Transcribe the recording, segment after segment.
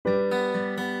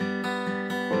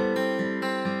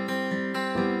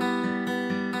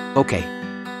Okay,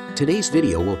 today's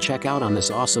video we'll check out on this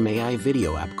awesome AI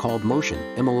video app called MOOTION,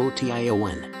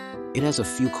 MOOTION. It has a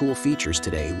few cool features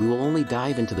today. We will only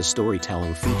dive into the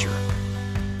storytelling feature.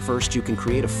 First, you can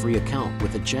create a free account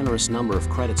with a generous number of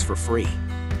credits for free.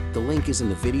 The link is in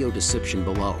the video description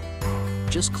below.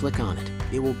 Just click on it,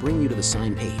 it will bring you to the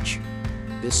sign page.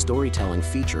 This storytelling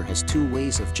feature has two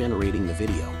ways of generating the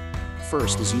video.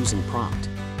 First is using prompt.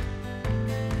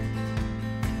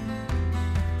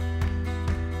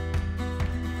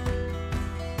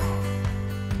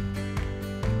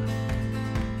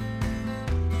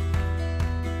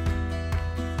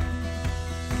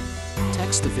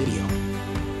 Text the video.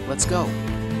 Let's go.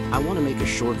 I want to make a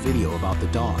short video about the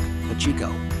dog,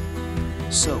 Hachiko.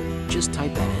 So, just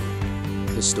type that in.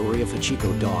 The story of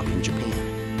Hachiko dog in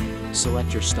Japan.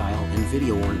 Select your style and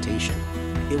video orientation.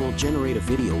 It will generate a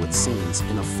video with scenes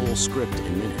and a full script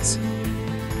in minutes.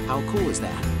 How cool is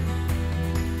that?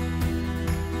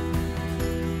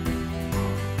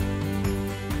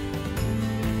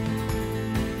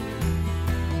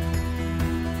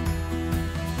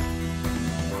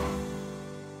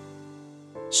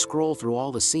 Scroll through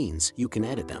all the scenes, you can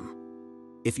edit them.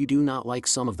 If you do not like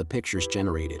some of the pictures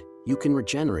generated, you can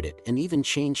regenerate it and even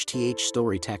change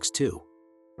story text too.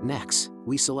 Next,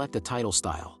 we select the title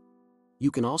style.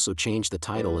 You can also change the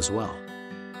title as well.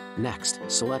 Next,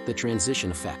 select the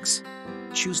transition effects.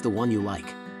 Choose the one you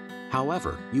like.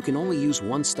 However, you can only use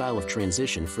one style of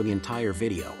transition for the entire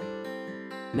video.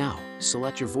 Now,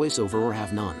 select your voiceover or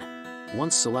have none.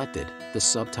 Once selected, the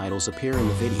subtitles appear in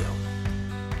the video.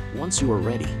 Once you are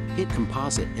ready, hit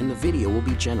composite and the video will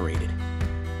be generated.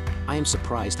 I am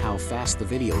surprised how fast the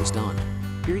video is done.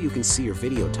 Here you can see your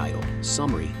video title,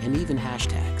 summary, and even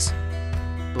hashtags.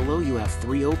 Below you have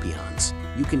 3 options.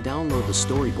 You can download the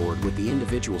storyboard with the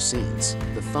individual scenes,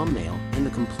 the thumbnail, and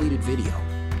the completed video.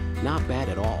 Not bad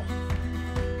at all.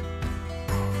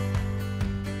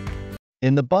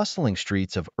 In the bustling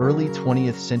streets of early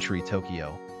 20th century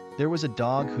Tokyo, there was a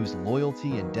dog whose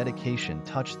loyalty and dedication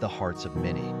touched the hearts of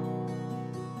many.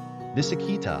 This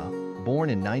Akita, born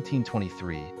in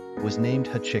 1923, was named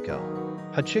Hachiko.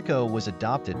 Hachiko was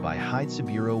adopted by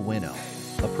Hidesaburo Ueno,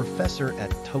 a professor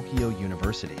at Tokyo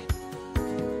University.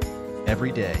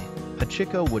 Every day,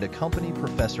 Hachiko would accompany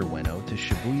Professor Ueno to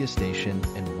Shibuya Station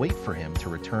and wait for him to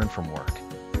return from work.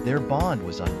 Their bond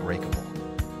was unbreakable.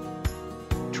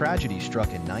 Tragedy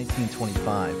struck in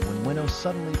 1925 when Ueno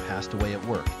suddenly passed away at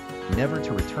work, never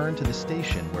to return to the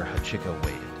station where Hachiko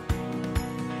waited.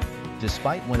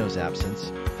 Despite Ueno's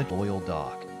absence, a loyal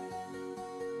dog.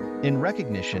 In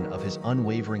recognition of his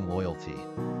unwavering loyalty,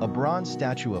 a bronze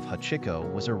statue of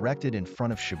Hachiko was erected in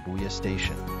front of Shibuya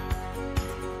Station.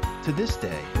 To this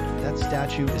day, that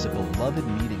statue is a beloved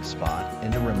meeting spot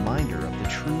and a reminder of the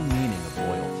true meaning of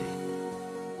loyalty.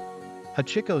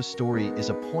 Hachiko's story is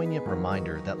a poignant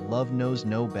reminder that love knows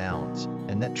no bounds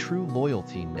and that true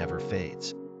loyalty never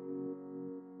fades.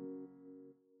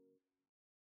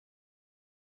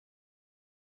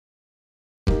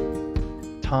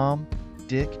 Tom,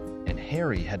 Dick, and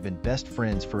Harry had been best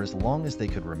friends for as long as they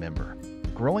could remember.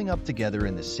 Growing up together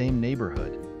in the same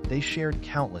neighborhood, they shared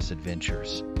countless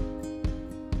adventures.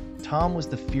 Tom was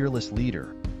the fearless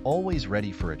leader, always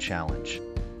ready for a challenge.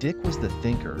 Dick was the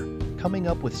thinker, coming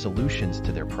up with solutions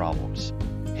to their problems.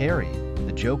 Harry,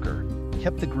 the joker,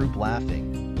 kept the group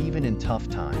laughing, even in tough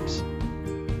times.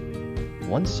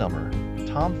 One summer,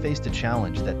 Tom faced a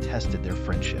challenge that tested their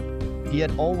friendship. He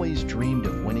had always dreamed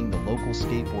of winning the local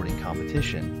skateboarding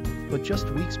competition, but just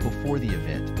weeks before the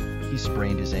event, he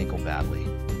sprained his ankle badly.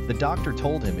 The doctor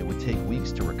told him it would take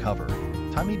weeks to recover,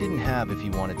 time he didn't have if he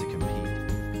wanted to compete.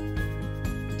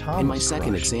 In my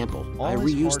second example, I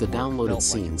reused the downloaded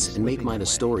scenes and make my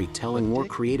storytelling more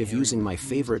creative using my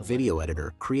favorite video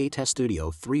editor,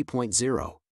 CreateStudio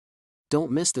 3.0.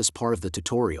 Don't miss this part of the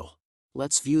tutorial.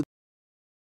 Let's view.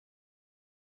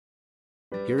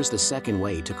 Here's the second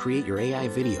way to create your AI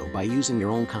video by using your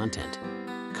own content.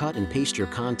 Cut and paste your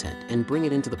content and bring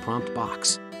it into the prompt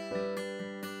box.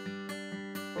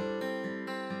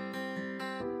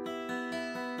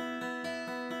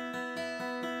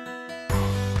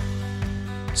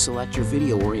 Select your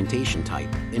video orientation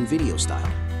type and video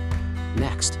style.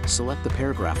 Next, select the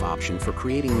paragraph option for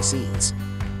creating the scenes.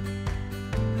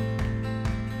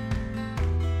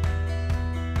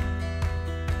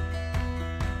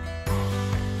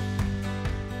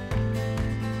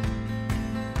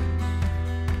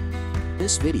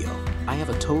 This video, I have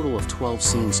a total of 12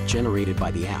 scenes generated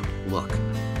by the app. Look.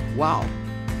 Wow.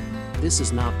 This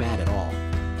is not bad at all.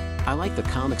 I like the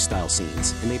comic style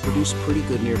scenes and they produce pretty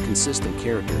good near consistent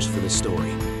characters for this story.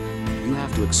 You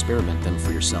have to experiment them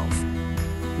for yourself.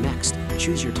 Next,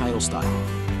 choose your title style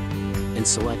and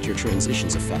select your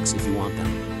transitions effects if you want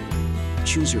them.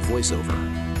 Choose your voiceover.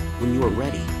 When you are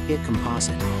ready, hit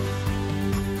Composite.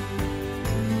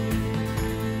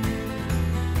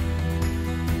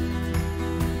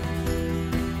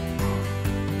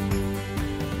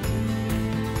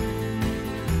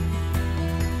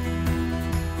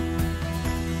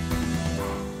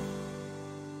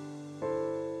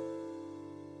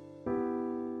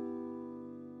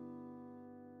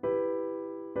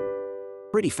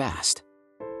 Pretty fast.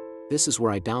 This is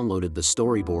where I downloaded the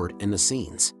storyboard and the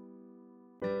scenes.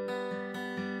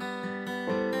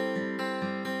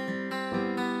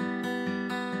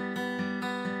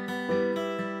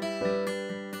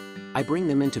 I bring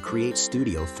them into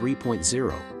CreateStudio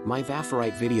 3.0, my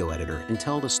Vaporite video editor, and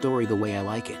tell the story the way I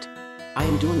like it. I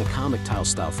am doing a comic tile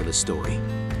style for this story.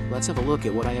 Let's have a look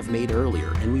at what I have made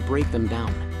earlier and we break them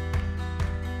down.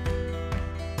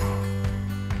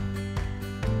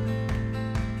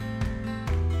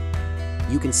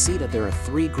 You can see that there are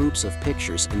 3 groups of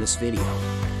pictures in this video.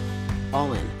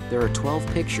 All in, there are 12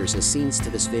 pictures as scenes to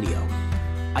this video.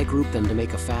 I grouped them to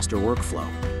make a faster workflow.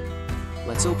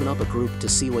 Let's open up a group to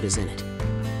see what is in it.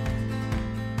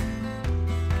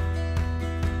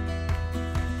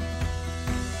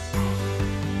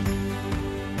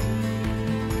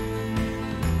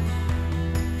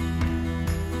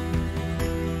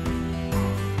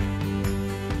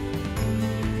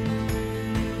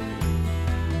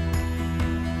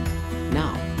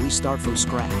 Now, we start from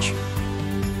scratch.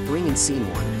 Bring in scene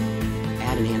 1.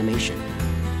 Add an animation.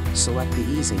 Select the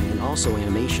easing and also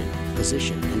animation,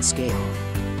 position, and scale.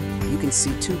 You can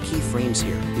see 2 keyframes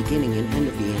here, beginning and end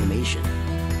of the animation.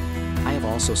 I have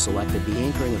also selected the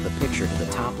anchoring of the picture to the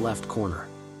top left corner.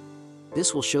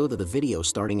 This will show the video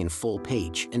starting in full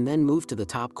page and then move to the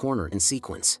top corner in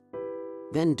sequence.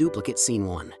 Then duplicate scene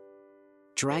 1.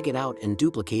 Drag it out and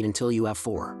duplicate until you have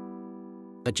 4.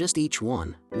 Adjust each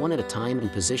one at a time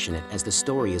and position it as the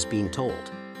story is being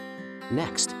told.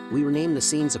 Next, we rename the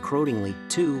scenes accordingly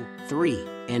 2, 3,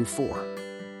 and 4.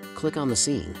 Click on the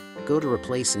scene, go to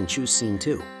Replace and choose Scene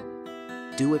 2.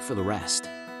 Do it for the rest.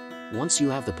 Once you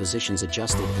have the positions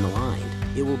adjusted and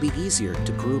aligned, it will be easier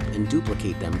to group and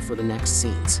duplicate them for the next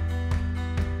scenes.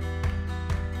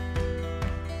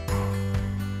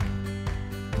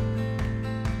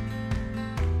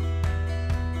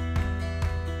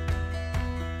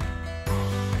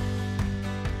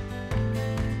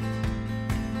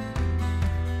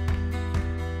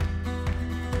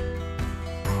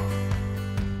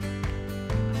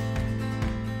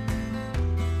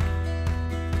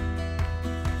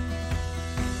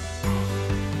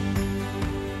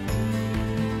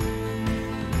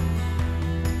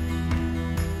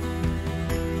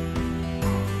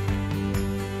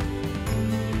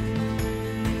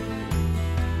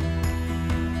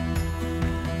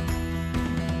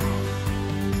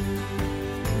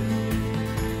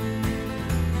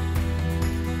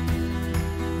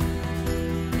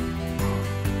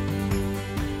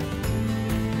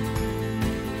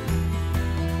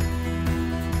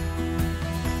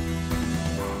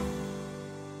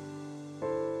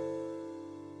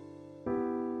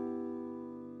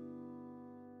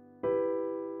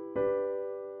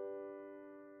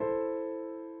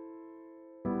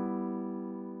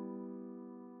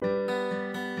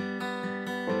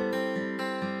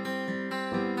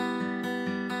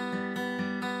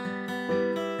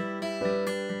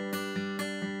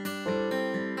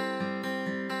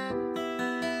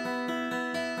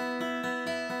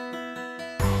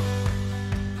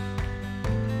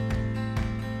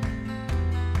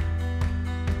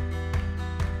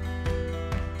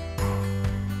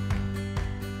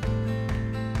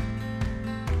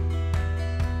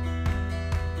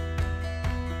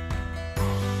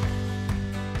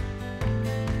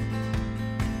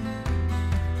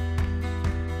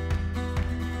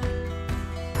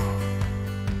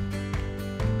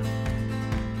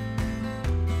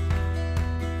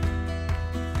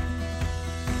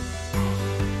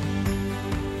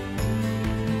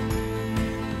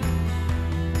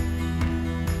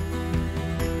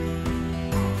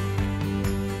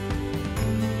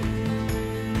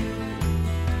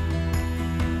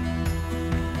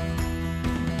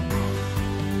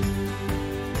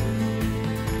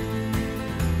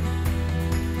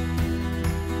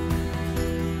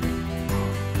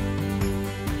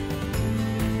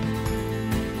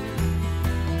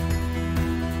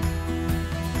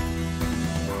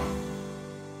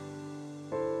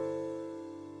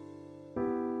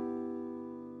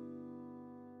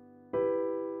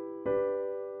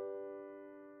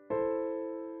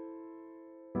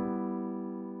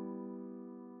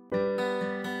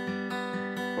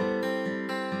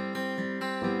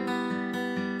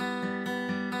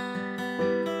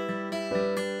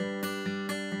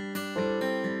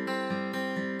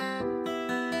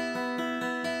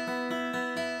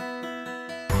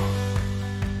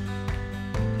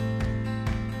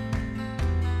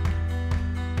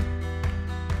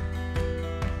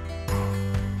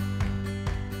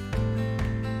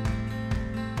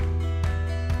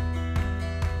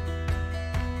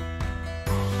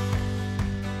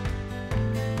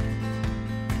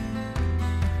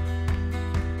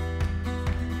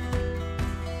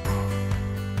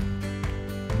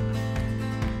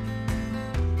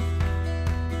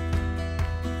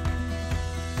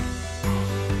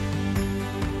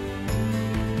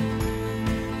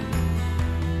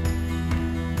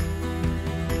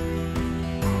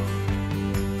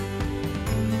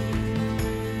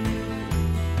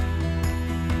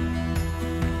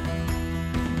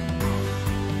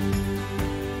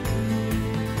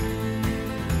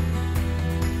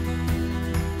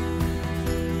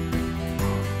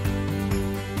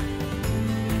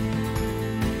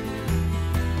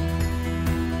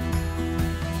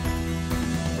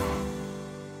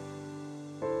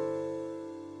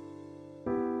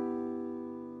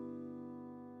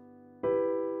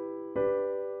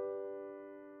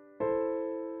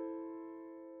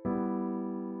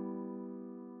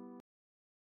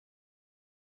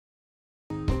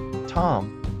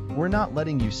 Tom, we're not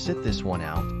letting you sit this one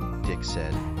out, Dick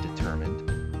said,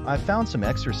 determined. I've found some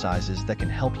exercises that can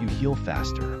help you heal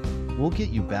faster. We'll get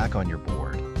you back on your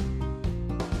board.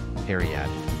 Harry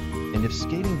added, and if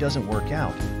skating doesn't work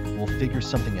out, we'll figure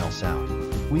something else out.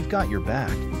 We've got your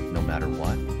back, no matter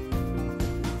what.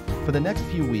 For the next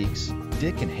few weeks,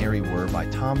 Dick and Harry were by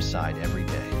Tom's side every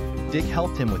day. Dick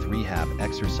helped him with rehab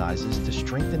exercises to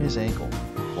strengthen his ankle,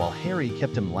 while Harry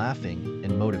kept him laughing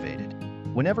and motivated.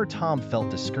 Whenever Tom felt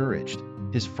discouraged,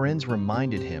 his friends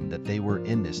reminded him that they were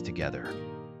in this together.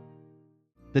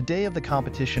 The day of the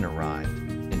competition arrived,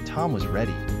 and Tom was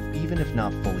ready, even if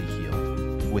not fully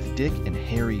healed. With Dick and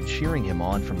Harry cheering him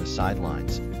on from the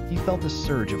sidelines, he felt a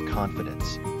surge of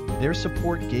confidence. Their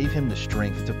support gave him the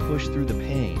strength to push through the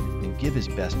pain and give his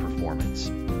best performance.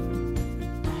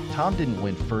 Tom didn't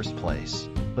win first place,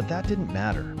 but that didn't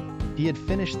matter. He had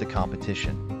finished the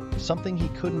competition, something he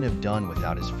couldn't have done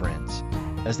without his friends.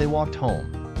 As they walked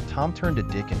home, Tom turned to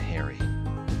Dick and Harry.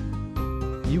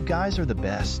 "You guys are the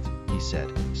best," he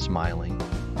said, smiling.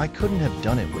 "I couldn't have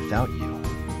done it without you."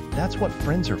 "That's what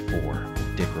friends are for,"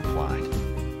 Dick replied.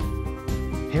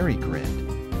 Harry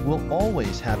grinned. "We'll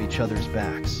always have each other's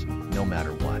backs, no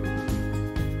matter what."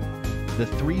 The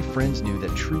three friends knew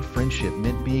that true friendship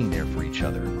meant being there for each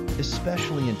other,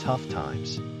 especially in tough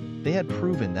times. They had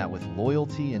proven that with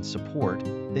loyalty and support,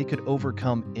 they could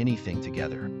overcome anything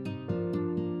together.